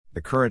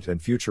The current and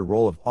future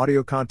role of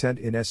audio content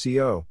in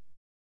SEO.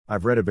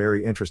 I've read a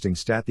very interesting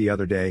stat the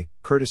other day,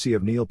 courtesy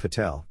of Neil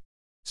Patel.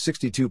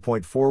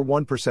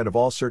 62.41% of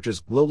all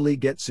searches globally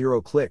get 0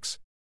 clicks.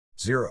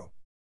 0.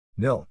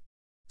 Nil.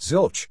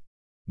 Zilch.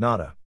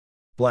 Nada.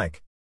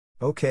 Blank.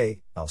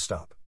 Okay, I'll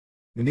stop.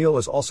 Neil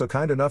is also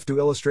kind enough to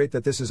illustrate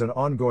that this is an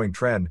ongoing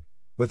trend,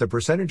 with the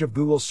percentage of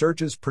Google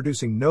searches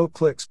producing no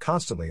clicks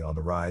constantly on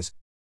the rise.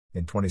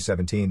 In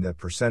 2017, that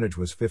percentage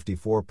was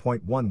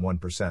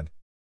 54.11%.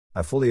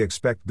 I fully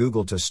expect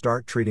Google to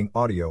start treating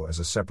audio as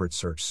a separate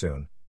search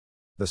soon.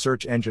 The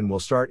search engine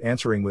will start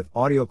answering with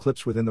audio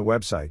clips within the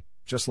website,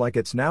 just like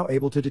it's now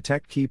able to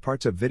detect key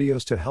parts of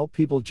videos to help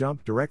people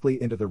jump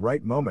directly into the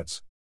right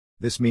moments.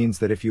 This means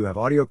that if you have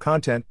audio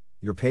content,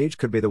 your page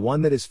could be the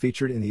one that is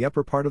featured in the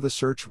upper part of the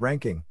search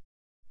ranking.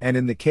 And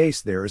in the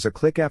case there is a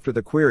click after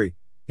the query,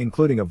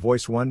 including a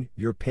voice one,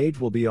 your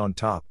page will be on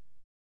top.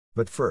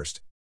 But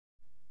first,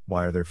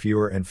 why are there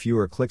fewer and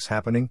fewer clicks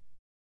happening?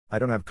 I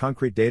don't have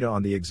concrete data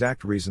on the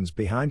exact reasons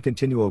behind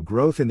continual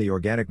growth in the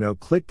organic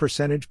no-click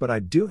percentage, but I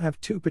do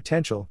have two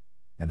potential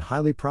and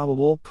highly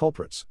probable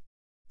culprits.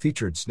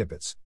 Featured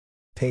snippets.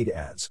 Paid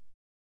ads.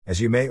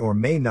 As you may or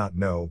may not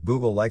know,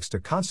 Google likes to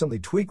constantly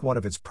tweak one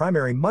of its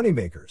primary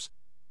moneymakers,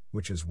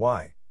 which is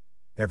why,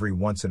 every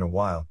once in a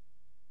while,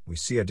 we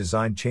see a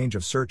design change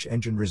of search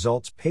engine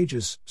results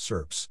pages,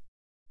 SERPs.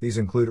 These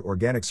include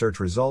organic search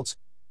results,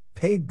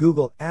 paid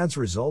Google Ads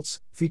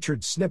results,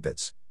 featured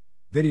snippets,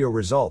 video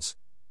results,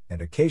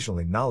 and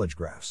occasionally knowledge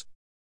graphs.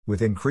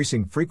 With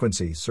increasing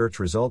frequency, search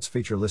results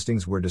feature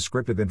listings where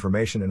descriptive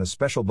information in a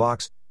special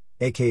box,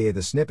 aka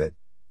the snippet,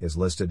 is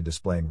listed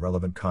displaying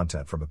relevant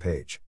content from a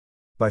page.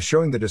 By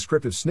showing the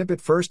descriptive snippet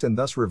first and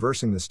thus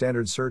reversing the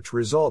standard search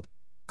result,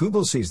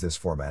 Google sees this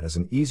format as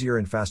an easier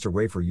and faster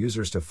way for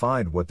users to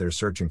find what they're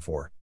searching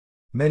for.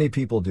 Many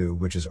people do,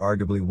 which is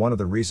arguably one of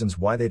the reasons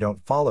why they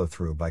don't follow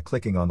through by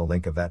clicking on the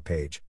link of that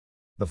page.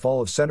 The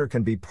fall of center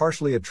can be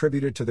partially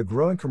attributed to the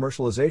growing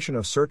commercialization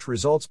of search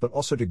results, but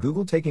also to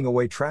Google taking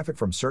away traffic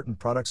from certain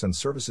products and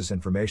services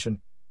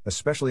information,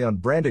 especially on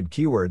branded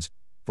keywords,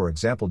 for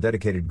example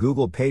dedicated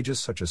Google pages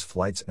such as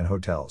flights and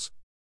hotels.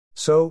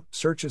 So,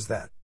 searches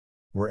that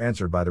were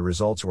answered by the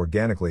results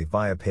organically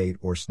via paid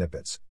or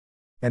snippets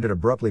ended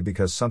abruptly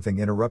because something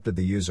interrupted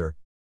the user,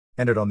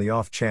 ended on the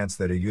off chance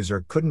that a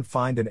user couldn't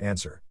find an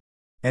answer,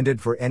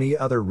 ended for any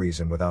other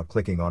reason without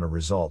clicking on a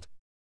result,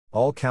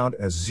 all count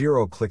as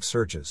 0-click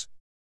searches.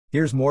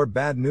 Here's more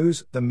bad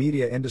news: the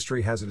media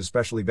industry has it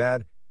especially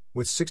bad,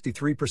 with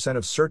 63%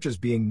 of searches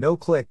being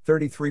no-click,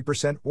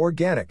 33%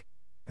 organic,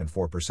 and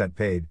 4%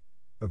 paid,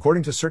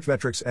 according to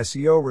Searchmetrics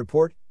SEO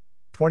Report,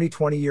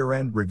 2020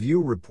 Year-End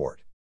Review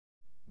Report.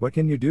 What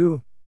can you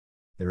do?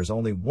 There is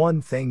only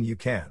one thing you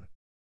can: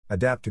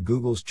 adapt to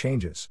Google's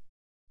changes.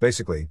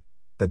 Basically,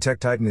 the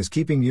tech titan is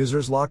keeping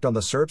users locked on the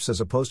SERPs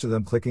as opposed to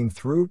them clicking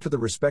through to the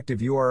respective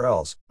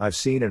URLs. I've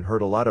seen and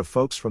heard a lot of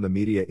folks from the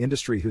media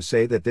industry who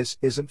say that this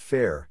isn't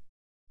fair.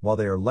 While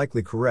they are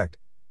likely correct,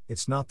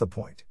 it's not the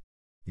point.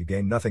 You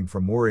gain nothing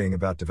from worrying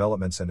about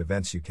developments and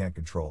events you can't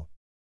control.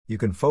 You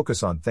can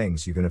focus on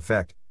things you can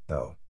affect,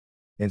 though.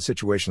 In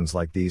situations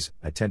like these,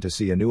 I tend to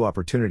see a new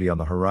opportunity on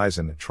the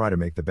horizon and try to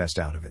make the best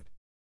out of it.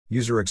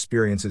 User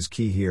experience is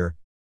key here.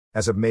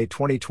 As of May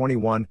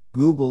 2021,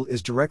 Google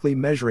is directly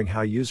measuring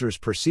how users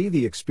perceive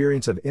the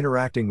experience of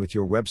interacting with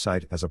your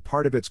website as a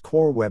part of its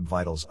core Web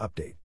Vitals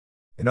update.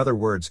 In other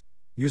words,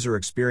 user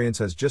experience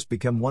has just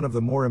become one of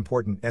the more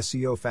important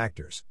SEO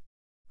factors.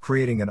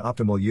 Creating an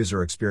optimal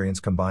user experience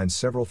combines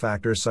several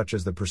factors such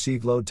as the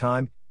perceived load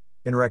time,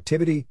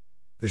 interactivity,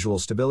 visual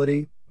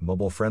stability,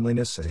 mobile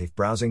friendliness, safe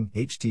browsing,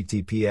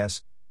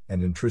 HTTPS,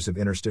 and intrusive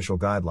interstitial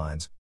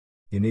guidelines.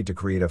 You need to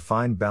create a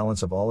fine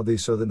balance of all of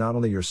these so that not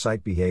only your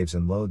site behaves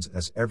and loads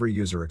as every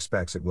user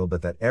expects it will,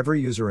 but that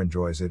every user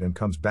enjoys it and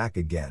comes back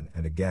again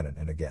and again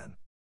and again.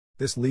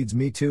 This leads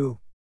me to,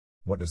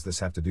 what does this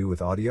have to do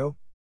with audio?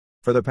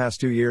 For the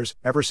past 2 years,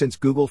 ever since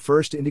Google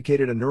first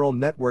indicated a neural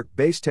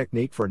network-based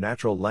technique for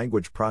natural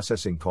language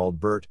processing called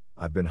BERT,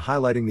 I've been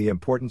highlighting the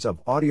importance of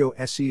audio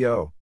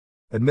SEO.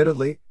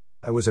 Admittedly,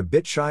 I was a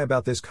bit shy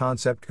about this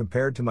concept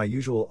compared to my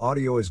usual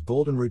audio is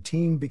golden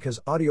routine because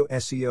audio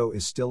SEO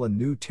is still a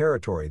new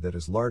territory that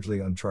is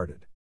largely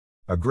uncharted.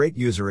 A great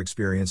user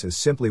experience is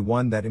simply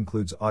one that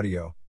includes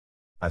audio.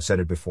 I've said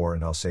it before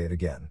and I'll say it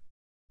again.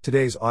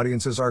 Today's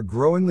audiences are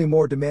growingly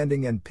more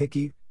demanding and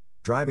picky,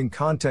 driving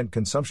content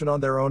consumption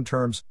on their own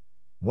terms,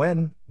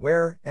 when,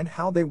 where, and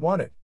how they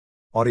want it.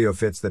 Audio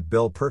fits that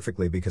bill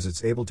perfectly because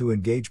it's able to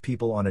engage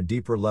people on a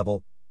deeper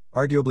level,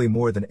 arguably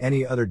more than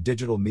any other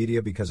digital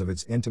media because of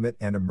its intimate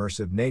and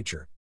immersive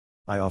nature.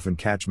 I often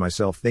catch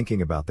myself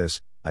thinking about this.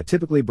 I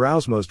typically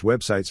browse most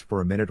websites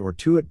for a minute or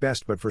two at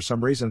best, but for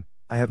some reason,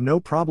 I have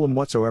no problem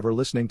whatsoever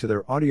listening to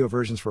their audio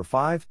versions for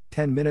 5,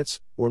 10 minutes,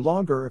 or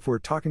longer if we're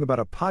talking about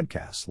a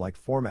podcast-like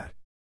format.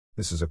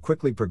 This is a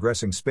quickly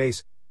progressing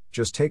space.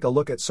 Just take a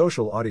look at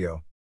social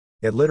audio.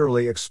 It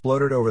literally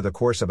exploded over the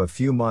course of a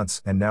few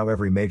months, and now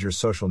every major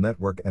social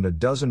network and a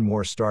dozen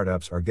more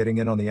startups are getting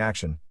in on the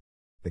action.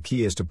 The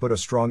key is to put a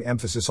strong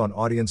emphasis on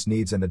audience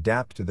needs and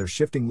adapt to their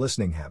shifting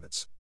listening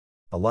habits.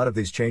 A lot of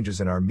these changes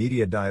in our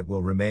media diet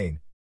will remain.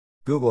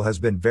 Google has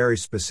been very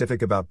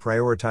specific about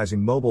prioritizing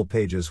mobile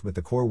pages with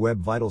the core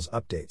Web Vitals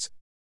updates.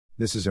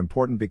 This is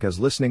important because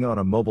listening on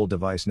a mobile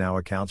device now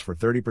accounts for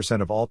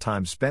 30% of all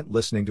time spent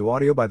listening to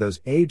audio by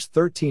those aged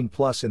 13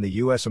 plus in the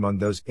US. Among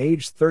those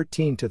aged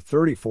 13 to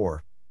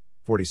 34,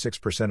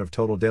 46% of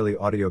total daily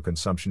audio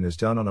consumption is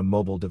done on a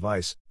mobile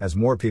device. As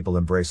more people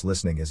embrace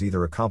listening as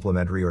either a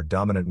complementary or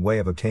dominant way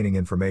of obtaining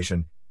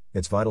information,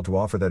 it's vital to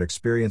offer that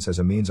experience as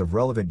a means of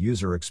relevant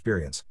user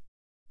experience.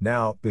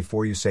 Now,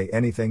 before you say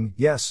anything,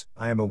 yes,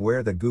 I am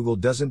aware that Google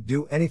doesn't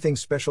do anything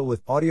special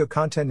with audio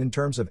content in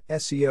terms of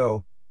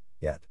SEO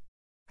yet.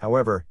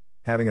 However,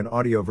 having an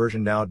audio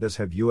version now does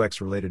have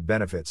UX-related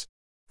benefits.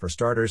 For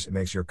starters, it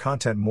makes your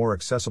content more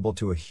accessible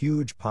to a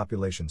huge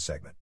population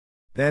segment.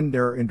 Then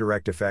there are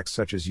indirect effects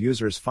such as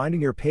users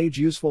finding your page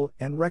useful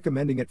and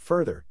recommending it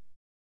further.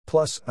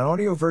 Plus, an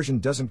audio version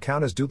doesn't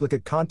count as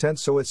duplicate content,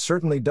 so it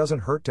certainly doesn't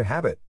hurt to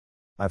have it.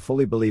 I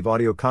fully believe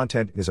audio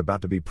content is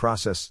about to be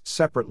processed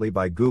separately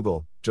by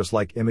Google, just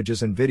like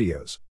images and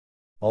videos.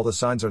 All the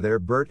signs are there,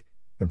 BERT,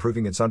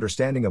 improving its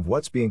understanding of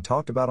what's being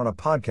talked about on a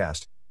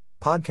podcast.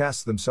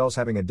 Podcasts themselves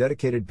having a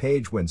dedicated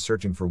page when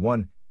searching for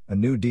one, a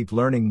new deep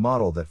learning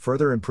model that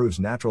further improves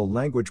natural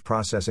language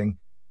processing,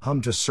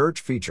 hum to search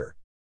feature.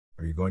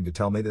 Are you going to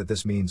tell me that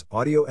this means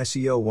audio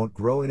SEO won't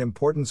grow in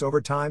importance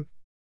over time?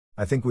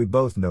 I think we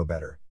both know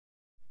better.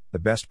 The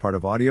best part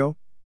of audio?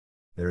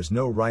 There is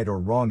no right or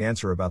wrong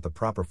answer about the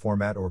proper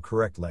format or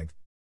correct length.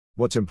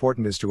 What's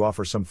important is to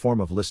offer some form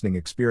of listening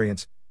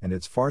experience, and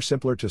it's far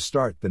simpler to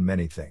start than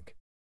many think.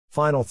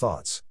 Final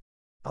thoughts.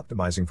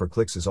 Optimizing for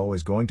clicks is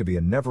always going to be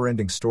a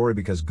never-ending story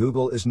because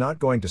Google is not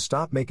going to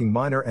stop making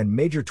minor and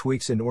major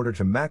tweaks in order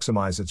to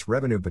maximize its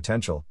revenue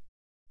potential.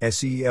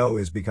 SEO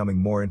is becoming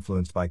more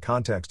influenced by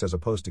context as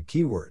opposed to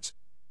keywords,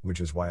 which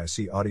is why I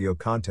see audio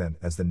content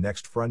as the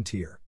next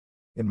frontier.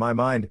 In my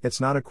mind, it's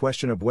not a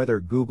question of whether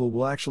Google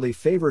will actually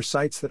favor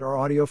sites that are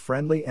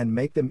audio-friendly and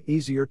make them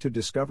easier to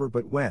discover,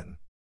 but when.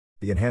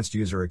 The enhanced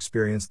user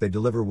experience they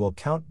deliver will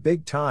count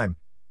big time,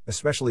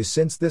 especially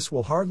since this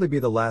will hardly be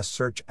the last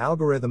search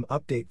algorithm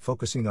update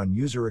focusing on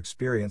user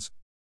experience.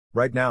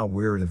 Right now,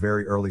 we're in the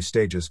very early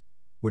stages,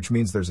 which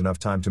means there's enough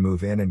time to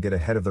move in and get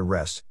ahead of the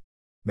rest.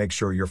 Make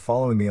sure you're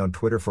following me on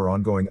Twitter for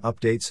ongoing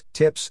updates,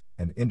 tips,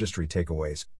 and industry takeaways.